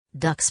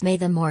Ducks may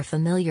be the more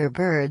familiar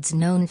birds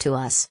known to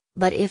us,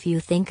 but if you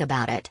think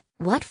about it,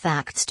 what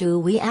facts do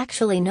we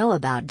actually know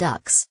about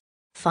ducks?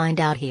 Find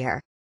out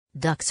here.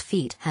 Ducks'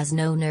 feet has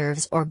no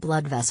nerves or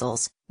blood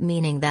vessels,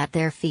 meaning that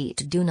their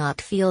feet do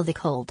not feel the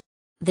cold.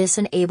 This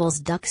enables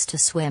ducks to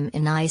swim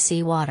in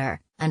icy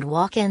water, and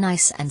walk in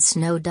ice and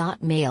snow.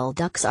 Male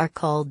ducks are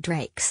called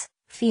drakes,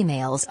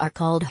 females are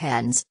called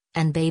hens,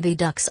 and baby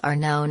ducks are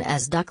known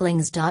as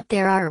ducklings.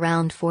 There are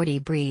around 40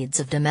 breeds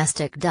of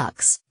domestic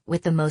ducks,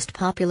 with the most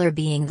popular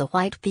being the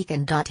White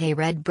Pekin. A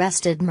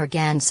red-breasted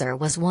merganser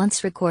was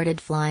once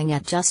recorded flying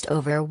at just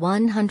over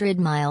 100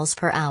 miles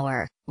per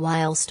hour,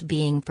 whilst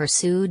being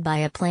pursued by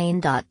a plane.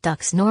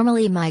 Ducks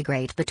normally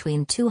migrate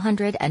between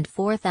 200 and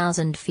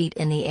 4,000 feet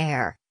in the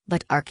air,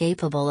 but are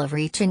capable of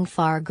reaching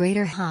far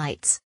greater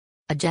heights.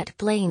 A jet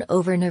plane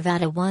over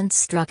Nevada once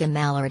struck a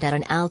mallard at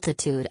an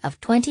altitude of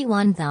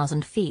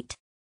 21,000 feet.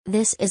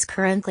 This is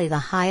currently the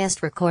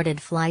highest recorded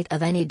flight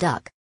of any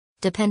duck.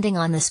 Depending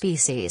on the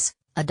species,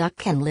 a duck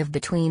can live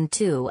between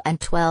 2 and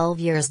 12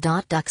 years.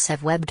 Ducks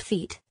have webbed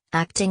feet,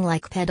 acting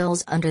like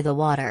pedals under the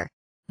water.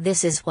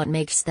 This is what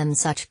makes them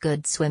such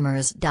good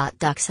swimmers.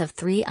 Ducks have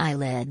 3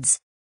 eyelids.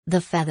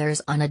 The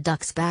feathers on a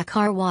duck's back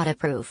are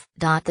waterproof.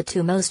 The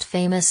 2 most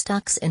famous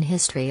ducks in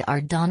history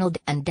are Donald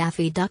and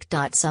Daffy Duck.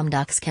 Some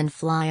ducks can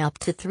fly up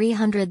to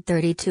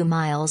 332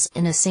 miles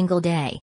in a single day.